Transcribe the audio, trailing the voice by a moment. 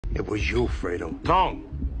It was you, Fredo. Tom,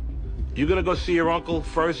 you gonna go see your uncle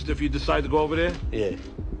first if you decide to go over there? Yeah.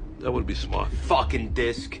 That would be smart. Fucking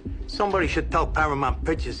disc. Somebody should tell Paramount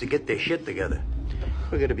Pictures to get their shit together.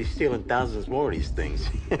 We're gonna be stealing thousands more of these things.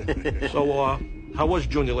 So, how was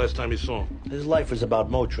Junior last time you saw him? His life is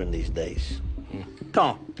about Motrin these days.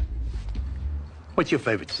 Tom, what's your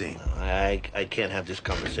favorite scene? I can't have this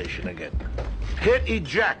conversation again. Hit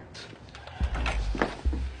eject.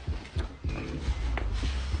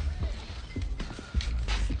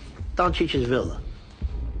 Don Cheech's villa.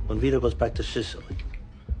 When Vito goes back to Sicily.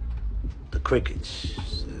 The crickets.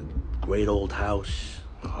 The great old house.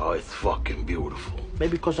 Oh, it's fucking beautiful.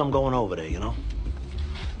 Maybe because I'm going over there, you know?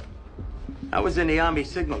 I was in the Army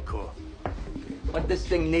Signal Corps. What this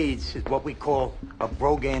thing needs is what we call a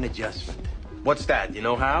Brogan adjustment. What's that? You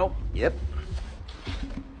know how? Yep.